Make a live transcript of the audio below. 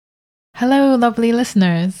Hello, lovely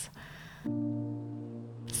listeners.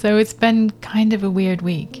 So it's been kind of a weird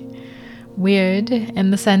week. Weird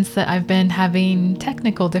in the sense that I've been having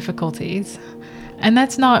technical difficulties, and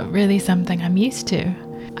that's not really something I'm used to.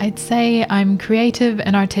 I'd say I'm creative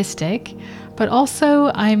and artistic, but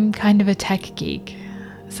also I'm kind of a tech geek.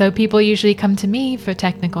 So people usually come to me for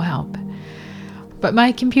technical help. But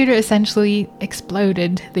my computer essentially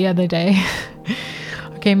exploded the other day.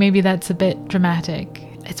 Okay, maybe that's a bit dramatic.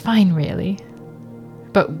 It's fine, really.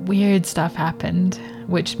 But weird stuff happened,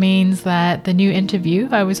 which means that the new interview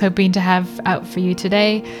I was hoping to have out for you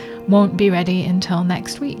today won't be ready until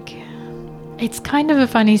next week. It's kind of a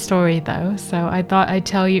funny story though, so I thought I'd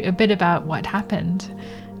tell you a bit about what happened.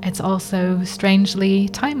 It's also strangely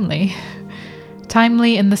timely.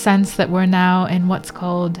 Timely in the sense that we're now in what's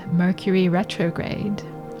called Mercury retrograde.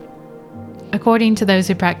 According to those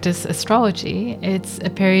who practice astrology, it's a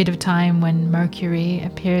period of time when Mercury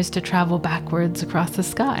appears to travel backwards across the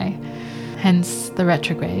sky, hence the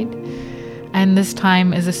retrograde. And this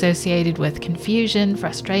time is associated with confusion,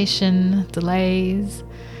 frustration, delays.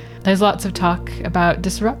 There's lots of talk about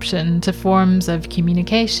disruption to forms of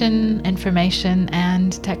communication, information,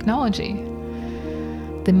 and technology.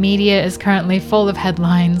 The media is currently full of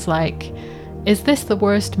headlines like, "Is this the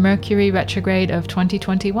worst Mercury retrograde of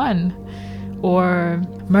 2021? Or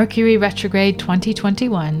Mercury retrograde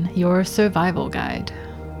 2021, your survival guide."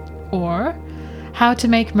 Or how to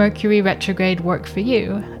make Mercury retrograde work for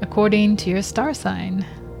you according to your star sign.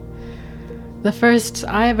 The first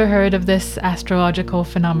I ever heard of this astrological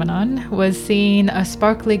phenomenon was seeing a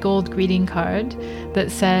sparkly gold greeting card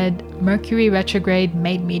that said, "Mercury retrograde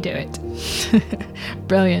made me do it."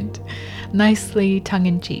 Brilliant. Nicely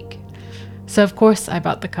tongue-in-cheek. So of course I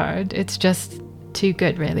bought the card. It's just too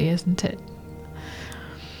good, really, isn't it?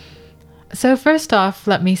 So first off,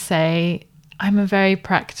 let me say, I'm a very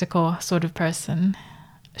practical sort of person.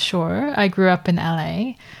 Sure, I grew up in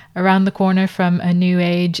LA, around the corner from a new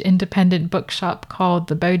age independent bookshop called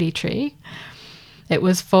the Bodhi Tree. It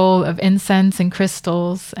was full of incense and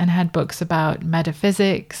crystals and had books about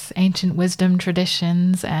metaphysics, ancient wisdom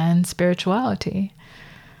traditions, and spirituality.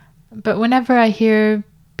 But whenever I hear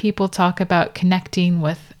people talk about connecting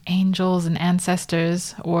with angels and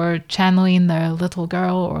ancestors or channeling their little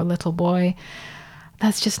girl or little boy,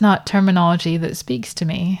 that's just not terminology that speaks to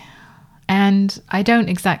me. And I don't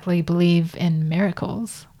exactly believe in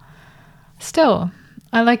miracles. Still,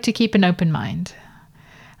 I like to keep an open mind.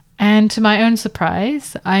 And to my own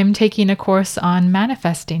surprise, I'm taking a course on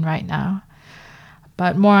manifesting right now.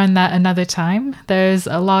 But more on that another time. There's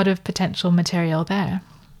a lot of potential material there.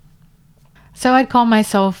 So I'd call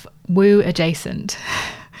myself woo adjacent.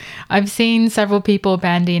 I've seen several people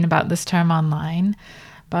bandying about this term online,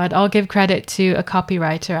 but I'll give credit to a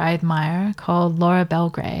copywriter I admire called Laura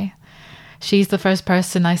Belgray. She's the first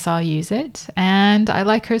person I saw use it, and I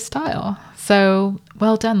like her style. So,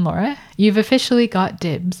 well done, Laura. You've officially got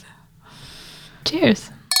dibs.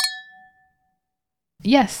 Cheers.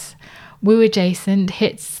 Yes, woo adjacent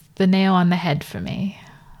hits the nail on the head for me.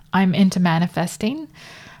 I'm into manifesting,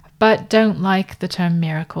 but don't like the term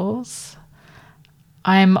miracles.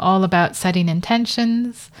 I'm all about setting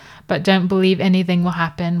intentions, but don't believe anything will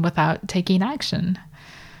happen without taking action.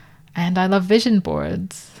 And I love vision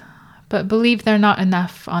boards, but believe they're not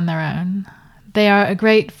enough on their own. They are a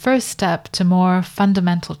great first step to more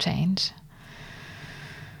fundamental change.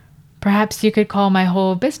 Perhaps you could call my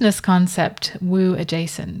whole business concept woo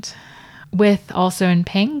adjacent. With Also in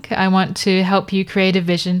Pink, I want to help you create a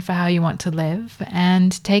vision for how you want to live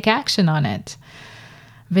and take action on it.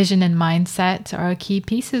 Vision and mindset are key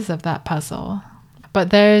pieces of that puzzle.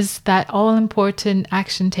 But there's that all-important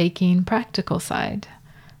action-taking practical side.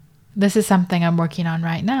 This is something I'm working on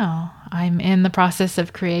right now. I'm in the process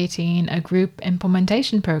of creating a group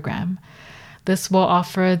implementation program. This will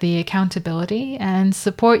offer the accountability and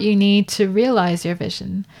support you need to realize your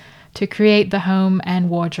vision, to create the home and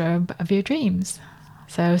wardrobe of your dreams.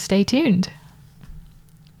 So stay tuned.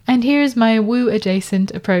 And here's my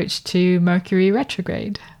woo-adjacent approach to Mercury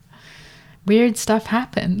retrograde. Weird stuff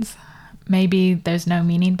happens. Maybe there's no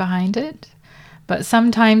meaning behind it, but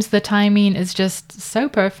sometimes the timing is just so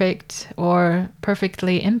perfect or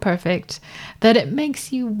perfectly imperfect that it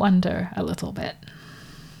makes you wonder a little bit.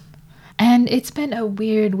 And it's been a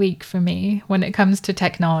weird week for me when it comes to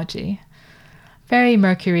technology. Very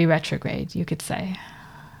Mercury retrograde, you could say.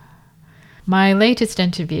 My latest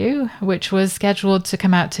interview, which was scheduled to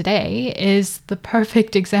come out today, is the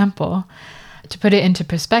perfect example. To put it into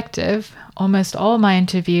perspective, almost all my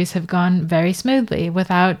interviews have gone very smoothly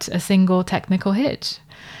without a single technical hitch.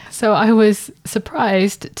 So I was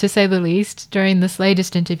surprised, to say the least, during this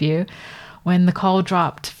latest interview when the call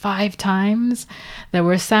dropped 5 times, there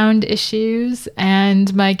were sound issues,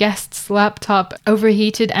 and my guest's laptop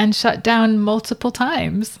overheated and shut down multiple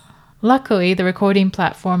times. Luckily, the recording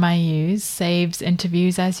platform I use saves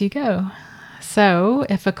interviews as you go. So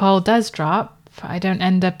if a call does drop, I don't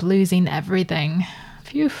end up losing everything.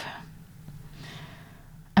 Phew.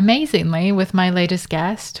 Amazingly, with my latest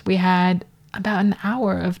guest, we had about an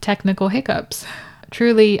hour of technical hiccups.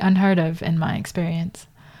 Truly unheard of in my experience.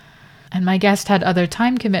 And my guest had other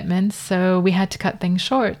time commitments, so we had to cut things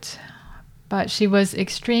short. But she was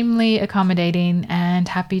extremely accommodating and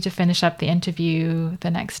happy to finish up the interview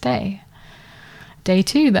the next day. Day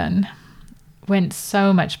 2 then went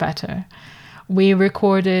so much better. We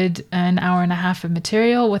recorded an hour and a half of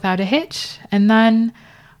material without a hitch, and then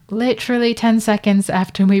literally 10 seconds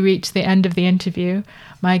after we reached the end of the interview,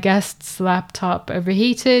 my guest's laptop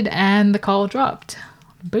overheated and the call dropped.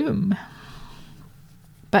 Boom.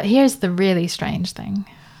 But here's the really strange thing.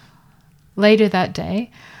 Later that day,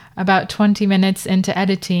 about 20 minutes into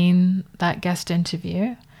editing that guest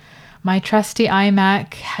interview, my trusty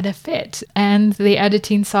iMac had a fit and the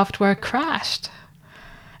editing software crashed.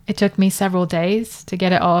 It took me several days to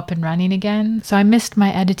get it all up and running again, so I missed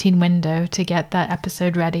my editing window to get that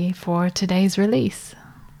episode ready for today's release.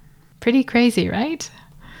 Pretty crazy, right?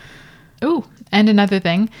 Ooh, and another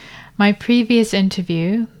thing. My previous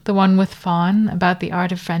interview, the one with Fawn about the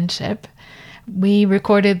art of friendship, we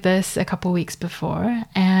recorded this a couple weeks before,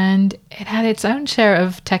 and it had its own share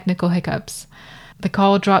of technical hiccups. The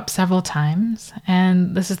call dropped several times,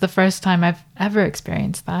 and this is the first time I've ever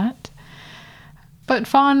experienced that. But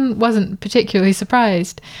Fawn wasn't particularly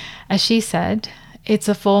surprised. As she said, it's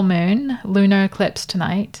a full moon, lunar eclipse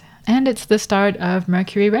tonight, and it's the start of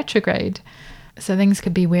Mercury retrograde, so things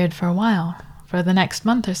could be weird for a while. For the next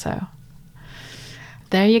month or so.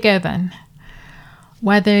 There you go then.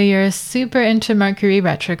 Whether you're super into Mercury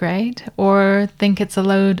retrograde or think it's a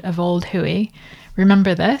load of old hooey,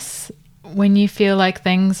 remember this: when you feel like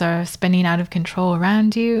things are spinning out of control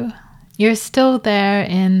around you, you're still there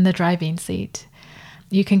in the driving seat.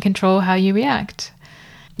 You can control how you react.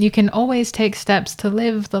 You can always take steps to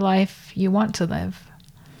live the life you want to live.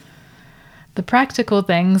 The practical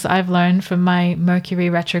things I've learned from my Mercury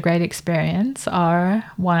retrograde experience are: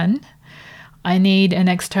 1, I need an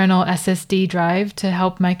external SSD drive to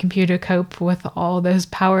help my computer cope with all those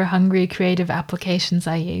power-hungry creative applications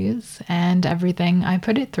I use and everything I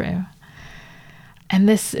put it through. And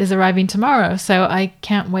this is arriving tomorrow, so I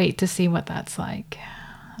can't wait to see what that's like.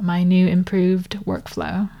 My new improved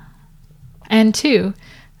workflow. And 2,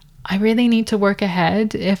 I really need to work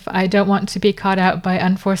ahead if I don't want to be caught out by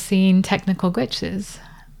unforeseen technical glitches,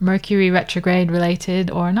 Mercury retrograde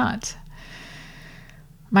related or not.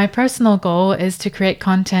 My personal goal is to create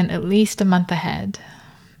content at least a month ahead.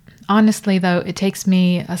 Honestly, though, it takes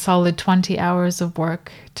me a solid 20 hours of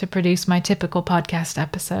work to produce my typical podcast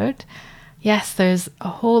episode. Yes, there's a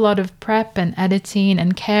whole lot of prep and editing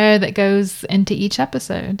and care that goes into each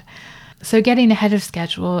episode. So getting ahead of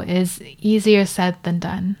schedule is easier said than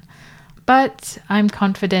done. But I'm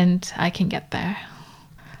confident I can get there.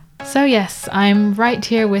 So yes, I'm right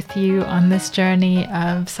here with you on this journey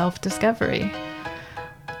of self-discovery.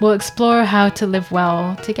 We'll explore how to live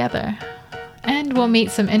well together, and we'll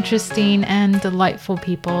meet some interesting and delightful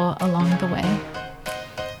people along the way.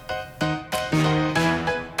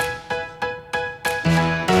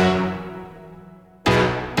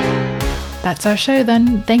 That's our show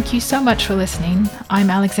then. Thank you so much for listening. I'm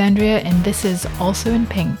Alexandria, and this is Also in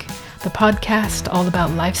Pink, the podcast all about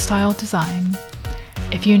lifestyle design.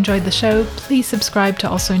 If you enjoyed the show, please subscribe to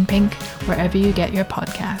Also in Pink wherever you get your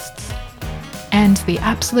podcasts. And the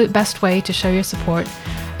absolute best way to show your support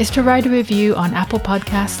is to write a review on Apple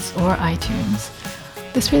Podcasts or iTunes.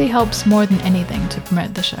 This really helps more than anything to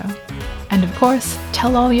promote the show. And of course,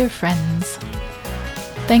 tell all your friends.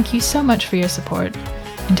 Thank you so much for your support.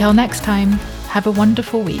 Until next time, have a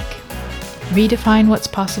wonderful week. Redefine what's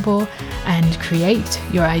possible and create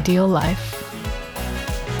your ideal life.